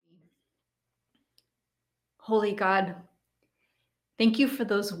Holy God, thank you for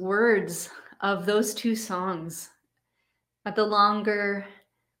those words of those two songs. That the longer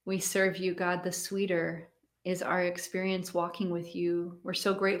we serve you, God, the sweeter is our experience walking with you. We're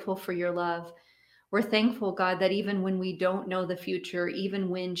so grateful for your love. We're thankful, God, that even when we don't know the future, even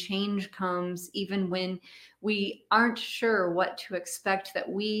when change comes, even when we aren't sure what to expect, that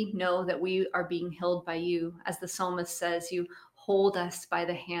we know that we are being held by you. As the psalmist says, you hold us by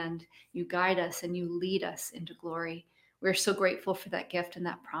the hand, you guide us, and you lead us into glory. We're so grateful for that gift and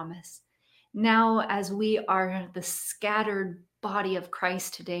that promise. Now, as we are the scattered body of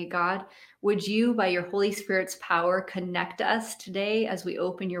Christ today, God, would you, by your Holy Spirit's power, connect us today as we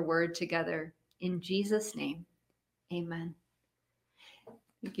open your word together? In Jesus' name, amen.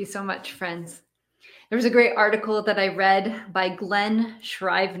 Thank you so much, friends. There was a great article that I read by Glenn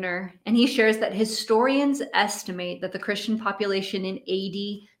Scrivener, and he shares that historians estimate that the Christian population in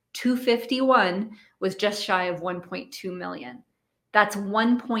AD 251 was just shy of 1.2 million. That's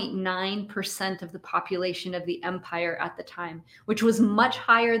 1.9% of the population of the empire at the time, which was much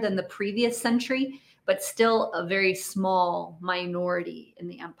higher than the previous century, but still a very small minority in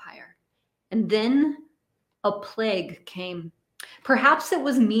the empire. And then a plague came. Perhaps it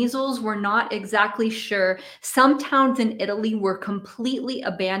was measles, we're not exactly sure. Some towns in Italy were completely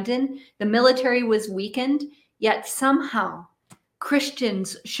abandoned. The military was weakened, yet somehow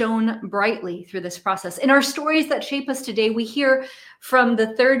Christians shone brightly through this process. In our stories that shape us today, we hear from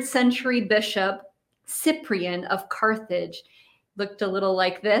the 3rd century bishop Cyprian of Carthage. Looked a little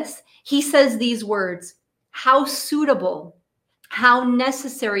like this. He says these words, "How suitable, how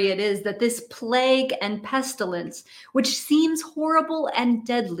necessary it is that this plague and pestilence, which seems horrible and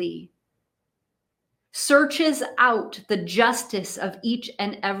deadly, searches out the justice of each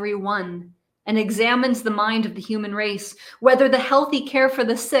and every one and examines the mind of the human race, whether the healthy care for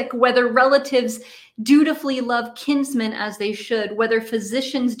the sick, whether relatives dutifully love kinsmen as they should, whether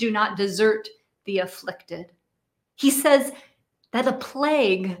physicians do not desert the afflicted." He says that a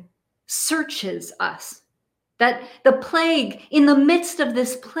plague searches us. That the plague, in the midst of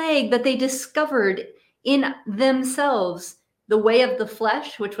this plague, that they discovered in themselves the way of the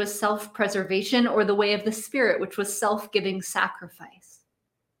flesh, which was self-preservation, or the way of the spirit, which was self-giving sacrifice.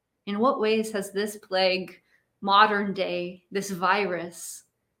 In what ways has this plague, modern day, this virus,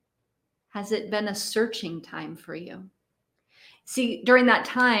 has it been a searching time for you? See, during that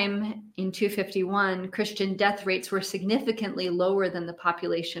time in 251, Christian death rates were significantly lower than the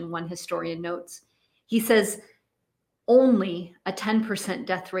population, one historian notes. He says, only a 10%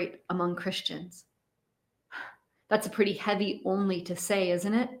 death rate among Christians. That's a pretty heavy only to say,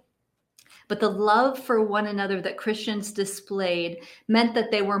 isn't it? But the love for one another that Christians displayed meant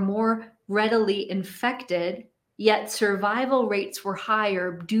that they were more readily infected, yet survival rates were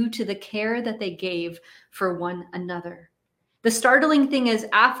higher due to the care that they gave for one another. The startling thing is,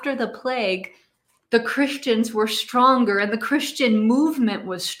 after the plague, the Christians were stronger and the Christian movement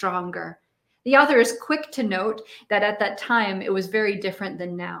was stronger. The author is quick to note that at that time, it was very different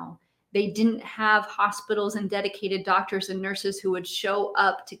than now. They didn't have hospitals and dedicated doctors and nurses who would show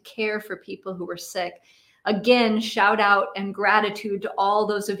up to care for people who were sick. Again, shout out and gratitude to all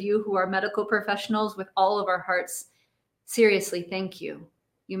those of you who are medical professionals with all of our hearts. Seriously, thank you.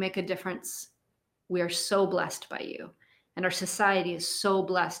 You make a difference. We are so blessed by you. And our society is so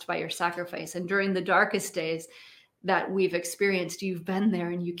blessed by your sacrifice. And during the darkest days that we've experienced, you've been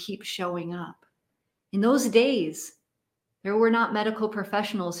there and you keep showing up. In those days, there were not medical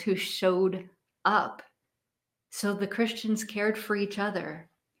professionals who showed up. So the Christians cared for each other.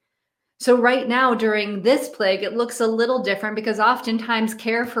 So right now, during this plague, it looks a little different because oftentimes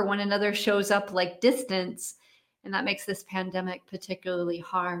care for one another shows up like distance, and that makes this pandemic particularly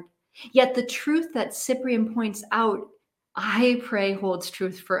hard. Yet the truth that Cyprian points out, I pray, holds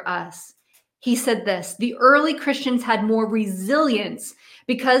truth for us. He said this: the early Christians had more resilience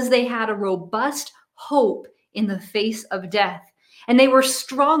because they had a robust hope in the face of death. And they were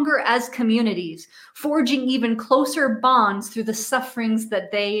stronger as communities, forging even closer bonds through the sufferings that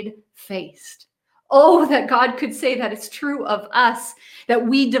they'd faced. Oh, that God could say that it's true of us, that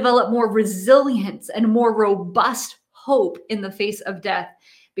we develop more resilience and more robust hope in the face of death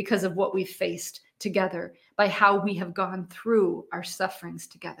because of what we've faced together, by how we have gone through our sufferings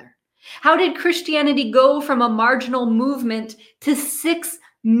together. How did Christianity go from a marginal movement to 6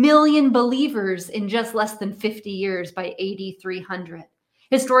 million believers in just less than 50 years by AD 300?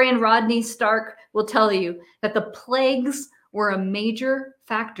 Historian Rodney Stark will tell you that the plagues were a major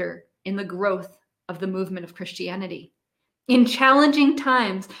factor in the growth of the movement of Christianity. In challenging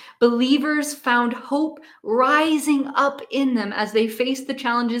times, believers found hope rising up in them as they faced the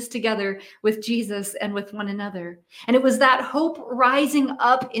challenges together with Jesus and with one another. And it was that hope rising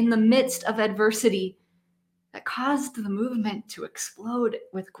up in the midst of adversity that caused the movement to explode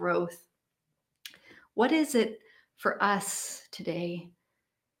with growth. What is it for us today?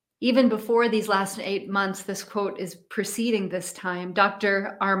 Even before these last 8 months, this quote is preceding this time.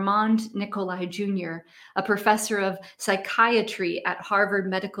 Dr. Armand Nicolai Jr., a professor of psychiatry at Harvard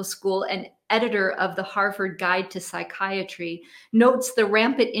Medical School and editor of the Harvard Guide to Psychiatry, notes the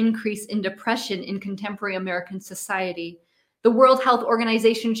rampant increase in depression in contemporary American society. The World Health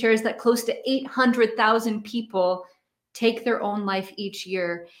Organization shares that close to 800,000 people take their own life each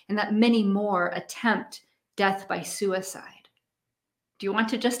year, and that many more attempt death by suicide. Do you want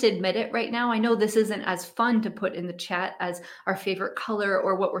to just admit it right now? I know this isn't as fun to put in the chat as our favorite color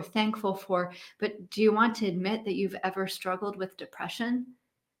or what we're thankful for, but do you want to admit that you've ever struggled with depression?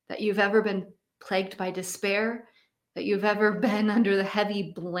 That you've ever been plagued by despair? That you've ever been under the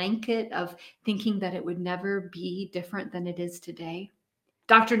heavy blanket of thinking that it would never be different than it is today?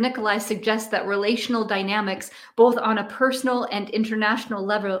 Dr. Nicolai suggests that relational dynamics, both on a personal and international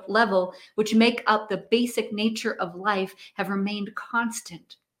level, which make up the basic nature of life, have remained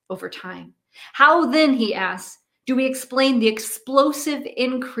constant over time. How then, he asks, do we explain the explosive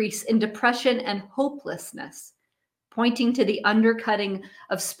increase in depression and hopelessness? Pointing to the undercutting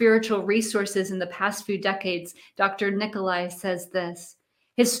of spiritual resources in the past few decades, Dr. Nicolai says this: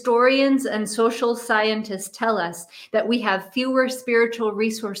 historians and social scientists tell us that we have fewer spiritual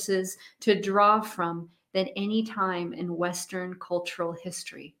resources to draw from than any time in Western cultural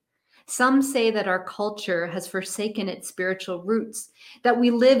history. Some say that our culture has forsaken its spiritual roots, that we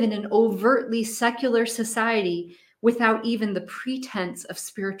live in an overtly secular society without even the pretense of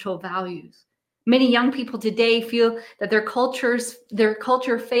spiritual values. Many young people today feel that their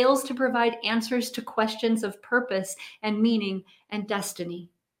culture fails to provide answers to questions of purpose and meaning and destiny.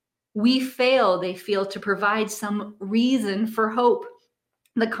 We fail, they feel, to provide some reason for hope.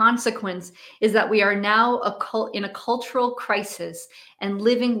 The consequence is that we are now in a cultural crisis and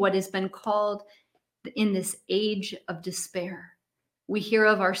living what has been called in this age of despair. We hear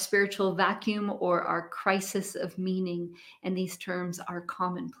of our spiritual vacuum or our crisis of meaning, and these terms are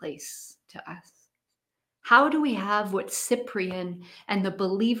commonplace to us. How do we have what Cyprian and the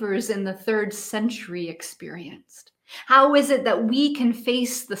believers in the 3rd century experienced? How is it that we can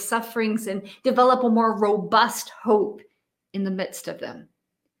face the sufferings and develop a more robust hope in the midst of them?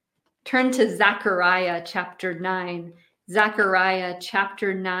 Turn to Zechariah chapter 9. Zechariah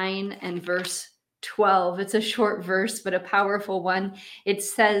chapter 9 and verse 12. It's a short verse, but a powerful one. It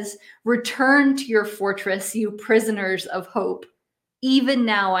says, "Return to your fortress, you prisoners of hope. Even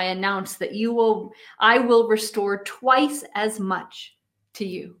now I announce that I will restore twice as much to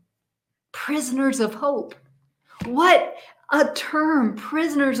you." Prisoners of hope. What a term,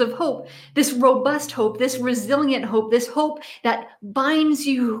 prisoners of hope. This robust hope, this resilient hope, this hope that binds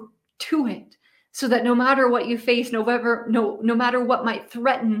you to it so that no matter what you face, no matter what might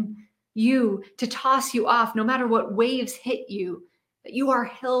threaten you to toss you off, no matter what waves hit you, that you are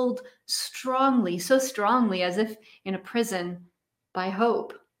held strongly, so strongly as if in a prison, by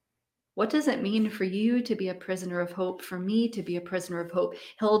hope. What does it mean for you to be a prisoner of hope, for me to be a prisoner of hope,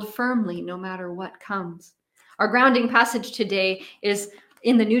 held firmly no matter what comes? Our grounding passage today is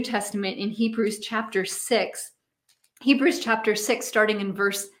in the New Testament in Hebrews chapter 6. Hebrews chapter 6, starting in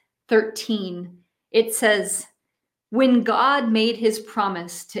verse 13. It says, "When God made his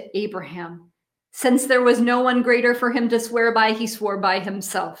promise to Abraham, since there was no one greater for him to swear by, he swore by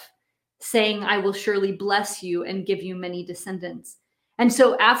himself, saying, 'I will surely bless you and give you many descendants.' And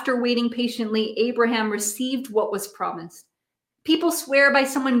so after waiting patiently, Abraham received what was promised. People swear by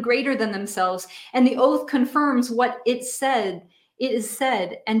someone greater than themselves, and the oath confirms what it is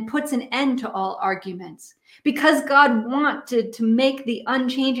said, and puts an end to all arguments. Because God wanted to make the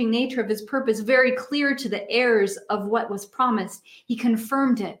unchanging nature of his purpose very clear to the heirs of what was promised, he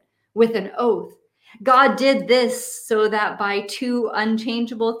confirmed it with an oath. God did this so that by two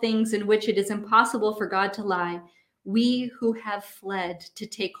unchangeable things in which it is impossible for God to lie, we who have fled to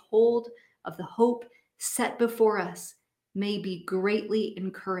take hold of the hope set before us may be greatly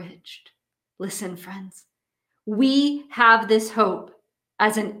encouraged." Listen, friends, we have this hope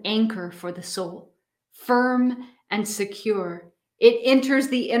as an anchor for the soul, firm and secure. It enters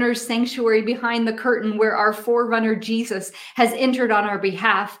the inner sanctuary behind the curtain where our forerunner Jesus has entered on our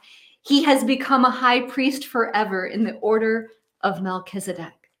behalf. He has become a high priest forever in the order of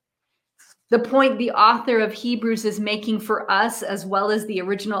Melchizedek. The point the author of Hebrews is making for us, as well as the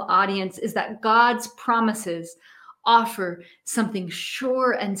original audience, is that God's promises offer something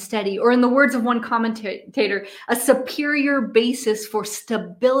sure and steady, or in the words of one commentator, a superior basis for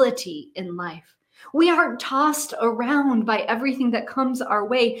stability in life. We aren't tossed around by everything that comes our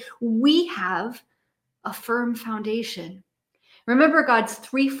way. We have a firm foundation. Remember God's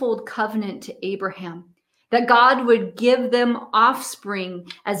threefold covenant to Abraham, that God would give them offspring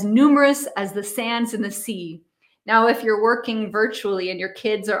as numerous as the sands in the sea. Now, if you're working virtually and your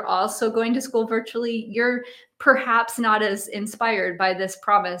kids are also going to school virtually, you're perhaps not as inspired by this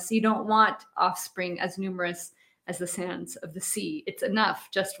promise. You don't want offspring as numerous as the sands of the sea. It's enough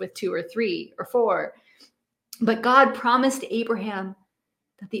just with 2 or 3 or 4. But God promised Abraham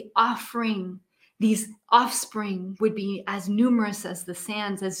that these offspring would be as numerous as the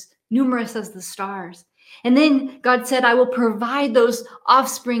sands, as numerous as the stars. And then God said, I will provide those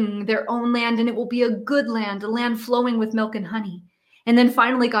offspring their own land, and it will be a good land, a land flowing with milk and honey. And then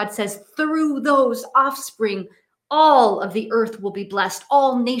finally, God says, through those offspring, all of the earth will be blessed.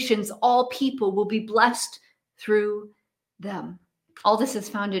 All nations, all people will be blessed through them. All this is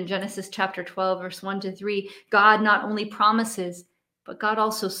found in Genesis chapter 12, verse 1-3. God not only promises, but God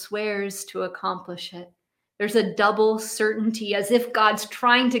also swears to accomplish it. There's a double certainty, as if God's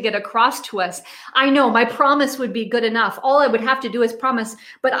trying to get across to us. I know my promise would be good enough. All I would have to do is promise,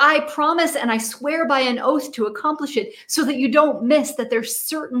 but I promise and I swear by an oath to accomplish it, so that you don't miss that there's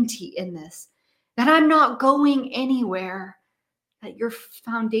certainty in this, that I'm not going anywhere, that your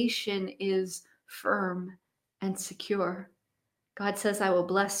foundation is firm and secure. God says, I will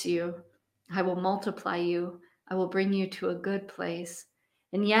bless you. I will multiply you. I will bring you to a good place.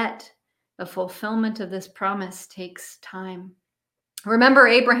 And yet, the fulfillment of this promise takes time. Remember,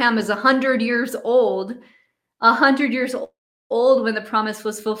 Abraham is 100 years old, 100 years old when the promise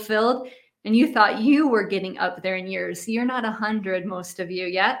was fulfilled, and you thought you were getting up there in years. You're not 100, most of you,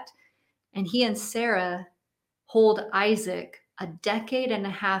 yet. And he and Sarah hold Isaac a decade and a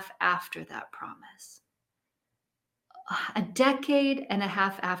half after that promise. A decade and a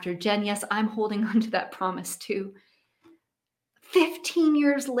half after. Jen, yes, I'm holding on to that promise too. 15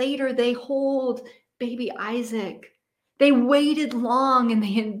 years later, they hold baby Isaac. They waited long and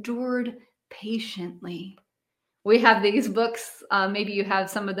they endured patiently. We have these books. Maybe you have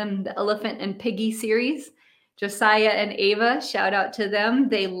some of them, the Elephant and Piggy series. Josiah and Ava, shout out to them.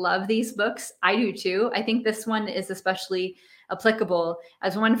 They love these books. I do too. I think this one is especially applicable.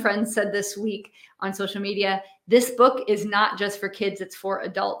 As one friend said this week on social media, this book is not just for kids, it's for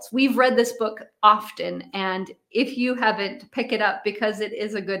adults. We've read this book often, and if you haven't, pick it up because it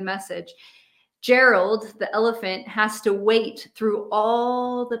is a good message. Gerald, the elephant, has to wait through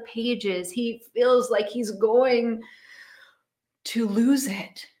all the pages. He feels like he's going to lose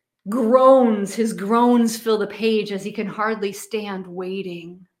it. His groans fill the page as he can hardly stand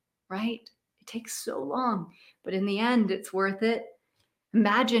waiting, right? It takes so long, but in the end, it's worth it.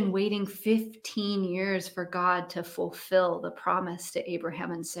 Imagine waiting 15 years for God to fulfill the promise to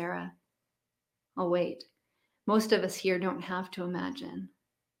Abraham and Sarah. Oh, wait. Most of us here don't have to imagine.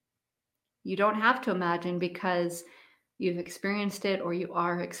 You don't have to imagine because you've experienced it or you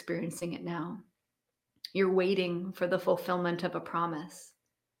are experiencing it now. You're waiting for the fulfillment of a promise.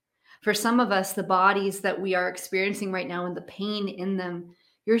 For some of us, the bodies that we are experiencing right now and the pain in them,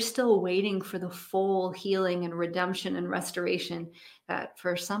 you're still waiting for the full healing and redemption and restoration that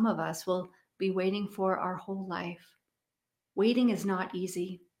for some of us will be waiting for our whole life. Waiting is not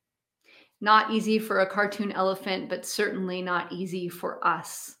easy. Not easy for a cartoon elephant, but certainly not easy for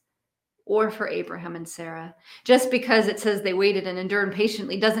us or for Abraham and Sarah. Just because it says they waited and endured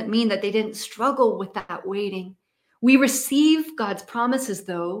patiently doesn't mean that they didn't struggle with that waiting. We receive God's promises,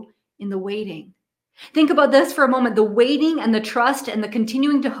 though, in the waiting. Think about this for a moment. The waiting and the trust and the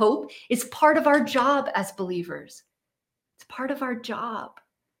continuing to hope is part of our job as believers. It's part of our job.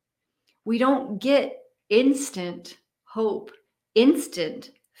 We don't get instant hope,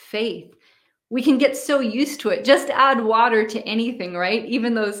 instant faith. We can get so used to it. Just add water to anything, right?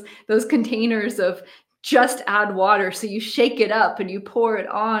 Even those containers of just add water. So you shake it up and you pour it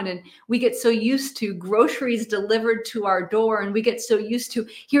on, and we get so used to groceries delivered to our door, and we get so used to,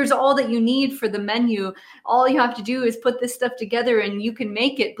 here's all that you need for the menu. All you have to do is put this stuff together and you can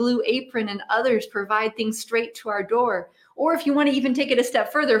make it. Blue Apron and others provide things straight to our door. Or if you want to even take it a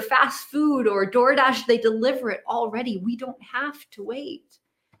step further, fast food or DoorDash, they deliver it already. We don't have to wait.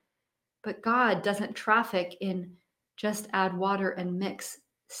 But God doesn't traffic in just add water and mix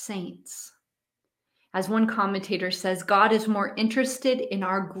saints. As one commentator says, God is more interested in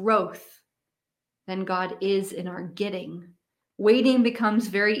our growth than God is in our getting. Waiting becomes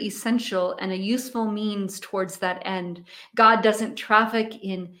very essential and a useful means towards that end. God doesn't traffic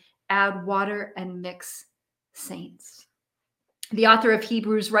in add water and mix saints. The author of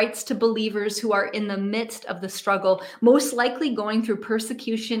Hebrews writes to believers who are in the midst of the struggle, most likely going through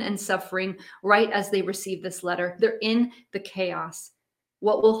persecution and suffering right as they receive this letter. They're in the chaos.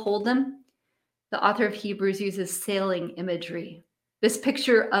 What will hold them? The author of Hebrews uses sailing imagery, this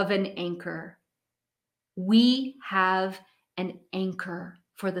picture of an anchor. We have an anchor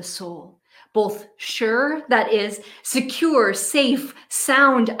for the soul, both sure, that is, secure, safe,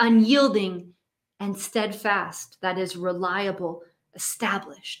 sound, unyielding, and steadfast, that is, reliable,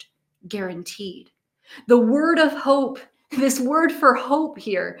 established, guaranteed. The word of hope, this word for hope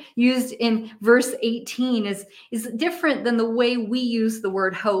here used in verse 18 is different than the way we use the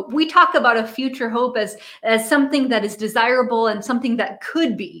word hope. We talk about a future hope as something that is desirable and something that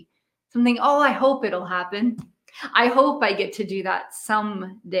could be. Something, oh, I hope it'll happen. I hope I get to do that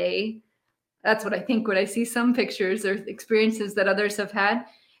someday. That's what I think when I see some pictures or experiences that others have had.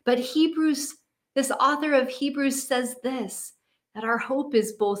 But Hebrews, this author of Hebrews says this, that our hope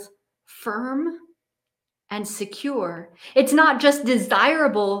is both firm and secure. It's not just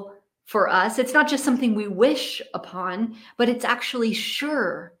desirable for us. It's not just something we wish upon, but it's actually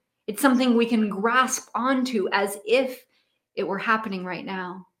sure. It's something we can grasp onto as if it were happening right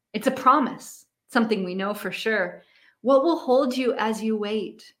now. It's a promise, something we know for sure. What will hold you as you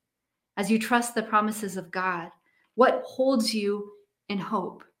wait, as you trust the promises of God? What holds you in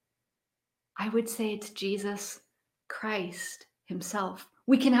hope? I would say it's Jesus Christ himself.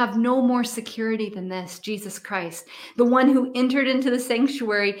 We can have no more security than this, Jesus Christ, the one who entered into the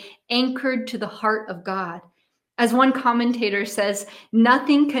sanctuary, anchored to the heart of God. As one commentator says,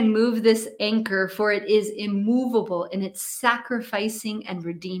 nothing can move this anchor, for it is immovable in its sacrificing and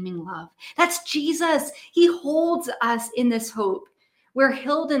redeeming love. That's Jesus. He holds us in this hope. We're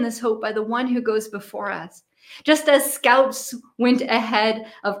held in this hope by the one who goes before us. Just as scouts went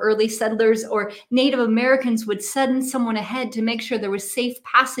ahead of early settlers, or Native Americans would send someone ahead to make sure there was safe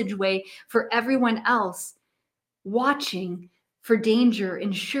passageway for everyone else, watching for danger,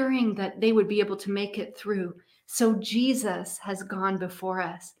 ensuring that they would be able to make it through. So Jesus has gone before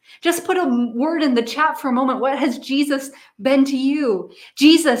us. Just put a word in the chat for a moment. What has Jesus been to you?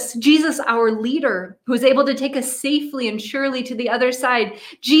 Jesus, our leader, who is able to take us safely and surely to the other side.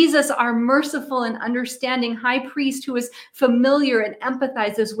 Jesus, our merciful and understanding high priest, who is familiar and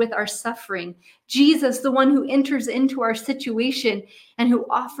empathizes with our suffering. Jesus, the one who enters into our situation and who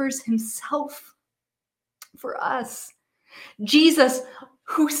offers himself for us. Jesus,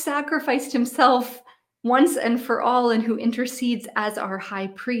 who sacrificed himself once and for all, and who intercedes as our high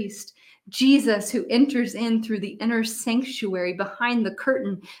priest. Jesus, who enters in through the inner sanctuary behind the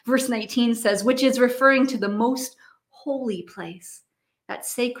curtain, verse 19 says, which is referring to the most holy place, that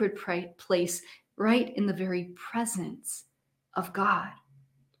sacred place right in the very presence of God.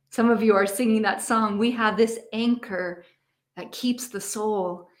 Some of you are singing that song, We Have This Anchor That Keeps the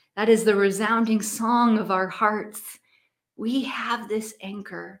Soul. That is the resounding song of our hearts. We have this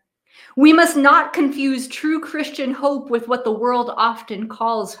anchor. We must not confuse true Christian hope with what the world often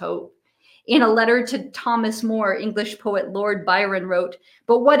calls hope. In a letter to Thomas More, English poet Lord Byron wrote,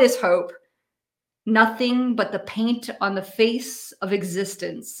 "But what is hope? Nothing but the paint on the face of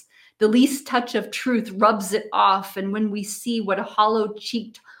existence. The least touch of truth rubs it off, and when we see what a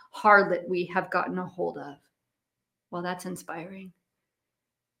hollow-cheeked harlot we have gotten a hold of." Well, that's inspiring.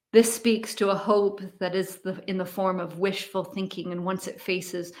 This speaks to a hope that is in the form of wishful thinking, and once it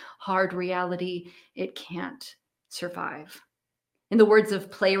faces hard reality, it can't survive. In the words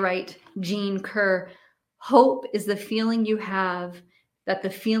of playwright Jean Kerr, hope is the feeling you have that the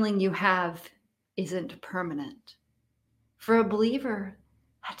feeling you have isn't permanent. For a believer,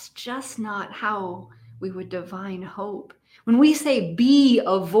 that's just not how we would define hope. When we say be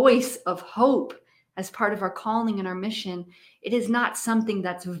a voice of hope, as part of our calling and our mission, it is not something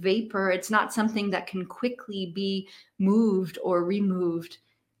that's vapor. It's not something that can quickly be moved or removed.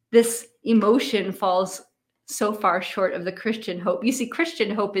 This emotion falls so far short of the Christian hope. You see,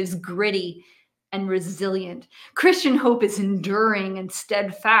 Christian hope is gritty and resilient. Christian hope is enduring and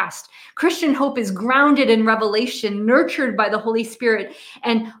steadfast. Christian hope is grounded in revelation, nurtured by the Holy Spirit,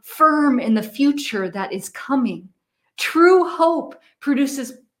 and firm in the future that is coming. True hope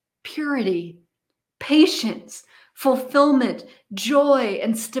produces purity, patience, fulfillment, joy,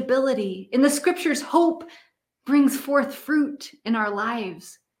 and stability. In the scriptures, hope brings forth fruit in our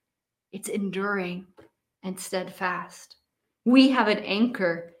lives. It's enduring and steadfast. We have an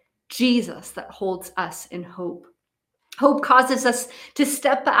anchor, Jesus, that holds us in hope. Hope causes us to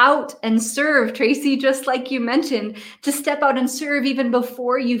step out and serve, Tracy, just like you mentioned, to step out and serve even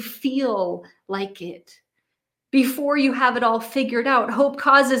before you feel like it. before you have it all figured out. Hope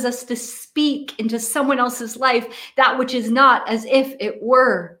causes us to speak into someone else's life that which is not as if it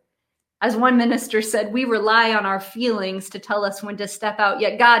were. As one minister said, we rely on our feelings to tell us when to step out,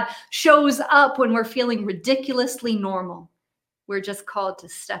 yet God shows up when we're feeling ridiculously normal. We're just called to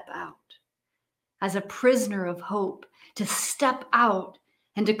step out. As a prisoner of hope, to step out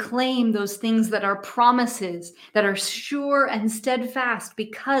and to claim those things that are promises, that are sure and steadfast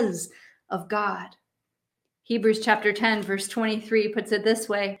because of God. Hebrews chapter 10, verse 23 puts it this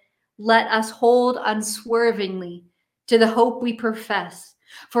way: let us hold unswervingly to the hope we profess,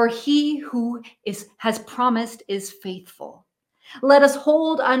 for he who has promised is faithful. Let us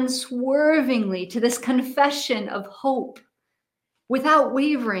hold unswervingly to this confession of hope without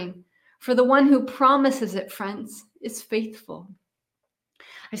wavering, for the one who promises it, friends, is faithful.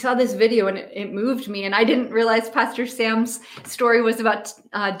 I saw this video and it moved me, and I didn't realize Pastor Sam's story was about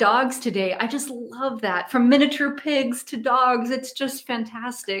dogs today. I just love that. From miniature pigs to dogs, it's just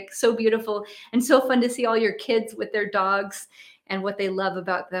fantastic. So beautiful and so fun to see all your kids with their dogs and what they love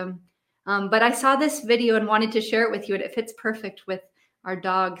about them. But I saw this video and wanted to share it with you, and it fits perfect with our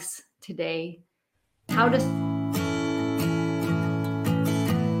dogs today. How to...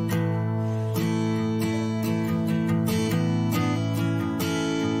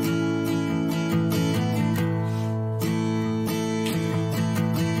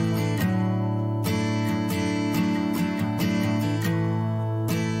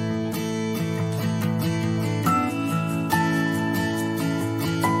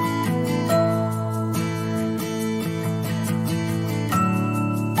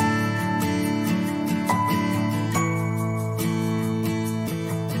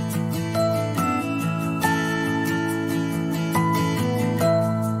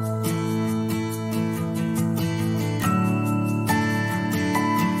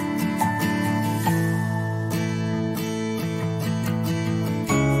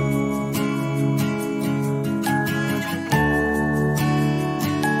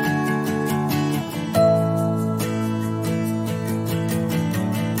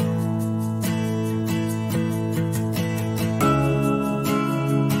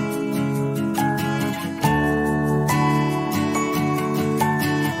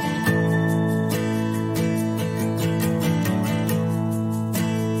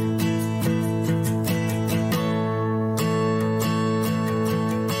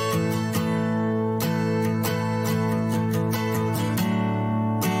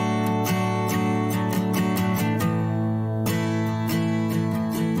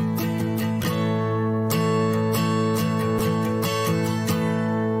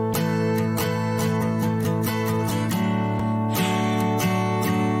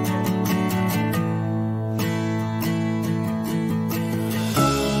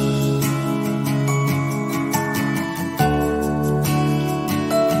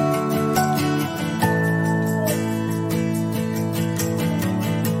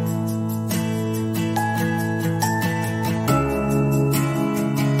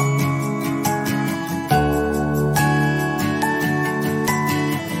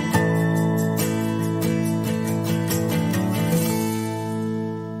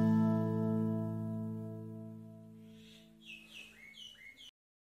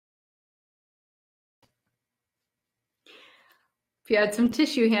 If you had some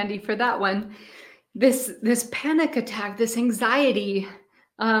tissue handy for that one, this panic attack, this anxiety,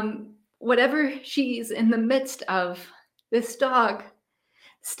 whatever she's in the midst of, this dog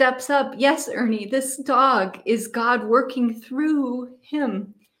steps up. Yes, Ernie, this dog is God working through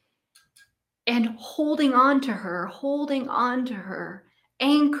him and holding on to her,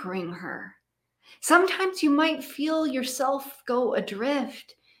 anchoring her. Sometimes you might feel yourself go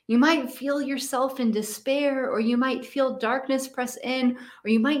adrift. You might feel yourself in despair, or you might feel darkness press in, or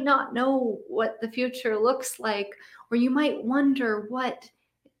you might not know what the future looks like, or you might wonder what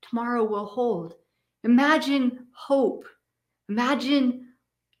tomorrow will hold. Imagine hope. Imagine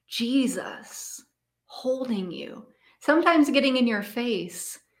Jesus holding you, sometimes getting in your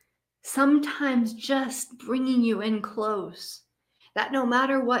face, sometimes just bringing you in close. That no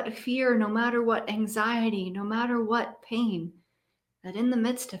matter what fear, no matter what anxiety, no matter what pain, that in the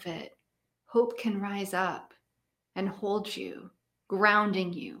midst of it, hope can rise up and hold you,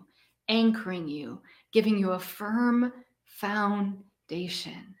 grounding you, anchoring you, giving you a firm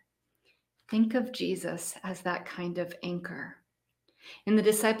foundation. Think of Jesus as that kind of anchor. In the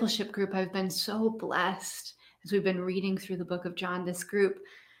discipleship group, I've been so blessed as we've been reading through the book of John. This group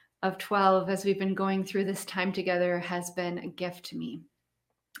of 12, as we've been going through this time together, has been a gift to me.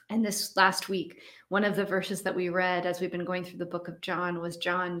 And this last week, one of the verses that we read as we've been going through the book of John was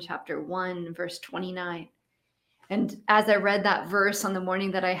John chapter 1, verse 29. And as I read that verse on the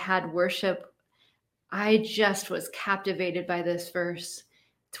morning that I had worship, I just was captivated by this verse.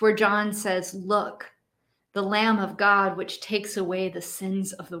 It's where John says, "Look, the Lamb of God, which takes away the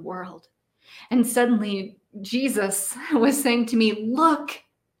sins of the world." And suddenly Jesus was saying to me, "Look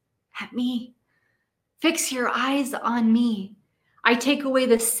at me. Fix your eyes on me. I take away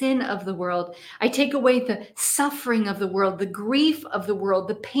the sin of the world. I take away the suffering of the world, the grief of the world,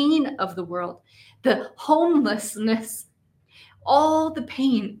 the pain of the world, the homelessness, all the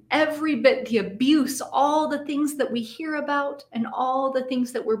pain, every bit, the abuse, all the things that we hear about and all the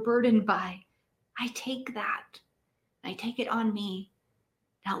things that we're burdened by. I take that. I take it on me.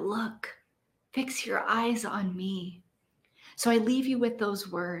 Now look, fix your eyes on me." So I leave you with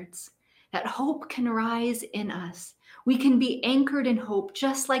those words that hope can rise in us. We can be anchored in hope,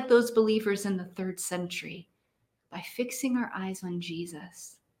 just like those believers in the 3rd century, by fixing our eyes on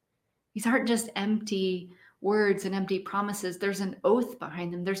Jesus. These aren't just empty words and empty promises. There's an oath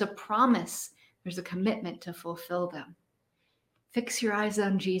behind them. There's a promise. There's a commitment to fulfill them. Fix your eyes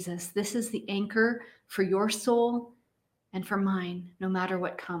on Jesus. This is the anchor for your soul and for mine, no matter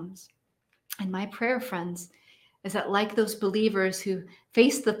what comes. And my prayer, friends, is that like those believers who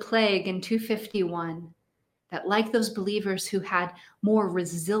faced the plague in 251, that like those believers who had more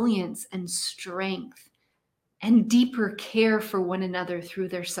resilience and strength and deeper care for one another through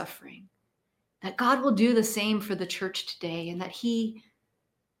their suffering, that God will do the same for the church today, and that he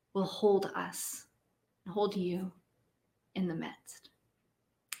will hold us and hold you in the midst.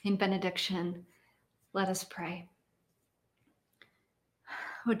 In benediction, let us pray.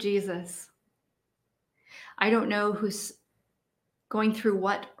 Oh, Jesus, I don't know who's going through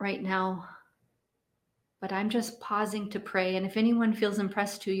what right now, but I'm just pausing to pray. And if anyone feels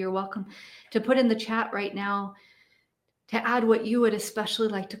impressed to, you're welcome to put in the chat right now to add what you would especially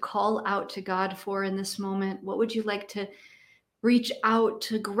like to call out to God for in this moment. What would you like to reach out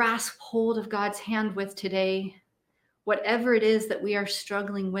to grasp hold of God's hand with today? Whatever it is that we are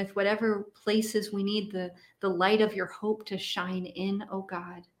struggling with, whatever places we need the light of your hope to shine in, oh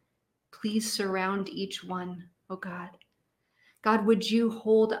God, please surround each one, oh God. God, would you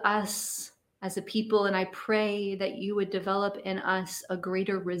hold us as a people? And I pray that you would develop in us a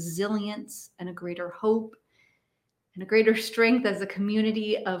greater resilience and a greater hope and a greater strength as a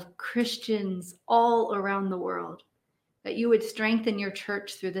community of Christians all around the world, that you would strengthen your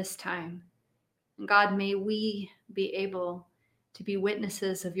church through this time. And God, may we be able to be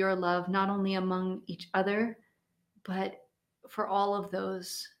witnesses of your love, not only among each other, but for all of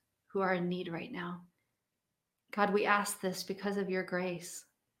those who are in need right now. God, we ask this because of your grace.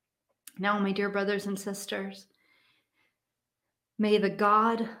 Now, my dear brothers and sisters, may the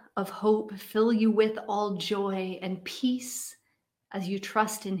God of hope fill you with all joy and peace as you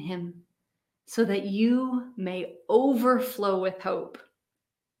trust in him, so that you may overflow with hope.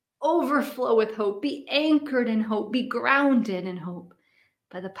 Overflow with hope. Be anchored in hope. Be grounded in hope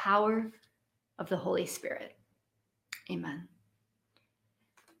by the power of the Holy Spirit. Amen.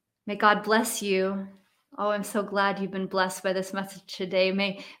 May God bless you. Oh, I'm so glad you've been blessed by this message today.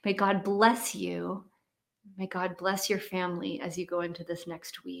 May God bless you. May God bless your family as you go into this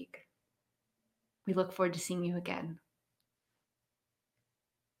next week. We look forward to seeing you again.